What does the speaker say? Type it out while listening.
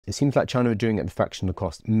It seems like China are doing it at a fraction of the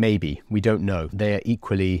cost. Maybe, we don't know. They are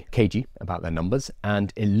equally cagey about their numbers,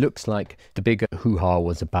 and it looks like the bigger hoo-ha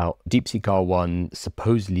was about DeepSeek R1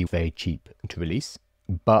 supposedly very cheap to release,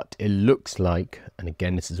 but it looks like, and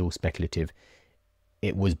again this is all speculative,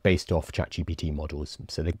 it was based off ChatGPT models.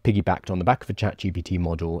 So they piggybacked on the back of a ChatGPT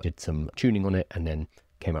model, did some tuning on it, and then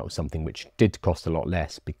came out with something which did cost a lot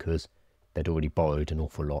less because they'd already borrowed an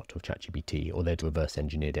awful lot of ChatGPT, or they'd reverse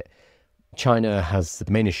engineered it. China has, the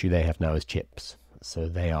main issue they have now is chips. So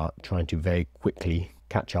they are trying to very quickly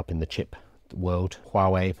catch up in the chip world.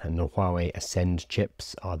 Huawei and the Huawei Ascend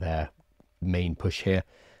chips are their main push here.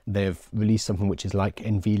 They've released something which is like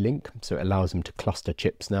NVLink, so it allows them to cluster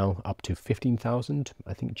chips now up to 15,000,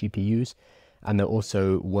 I think, GPUs. And they're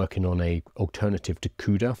also working on a alternative to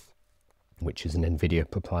CUDA, which is an NVIDIA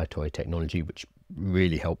proprietary technology, which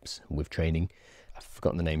really helps with training. I've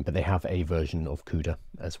forgotten the name, but they have a version of CUDA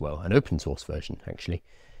as well, an open source version, actually.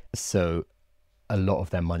 So a lot of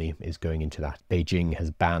their money is going into that. Beijing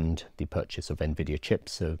has banned the purchase of NVIDIA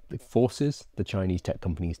chips, so it forces the Chinese tech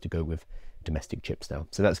companies to go with domestic chips now.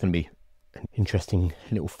 So that's going to be an interesting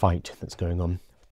little fight that's going on.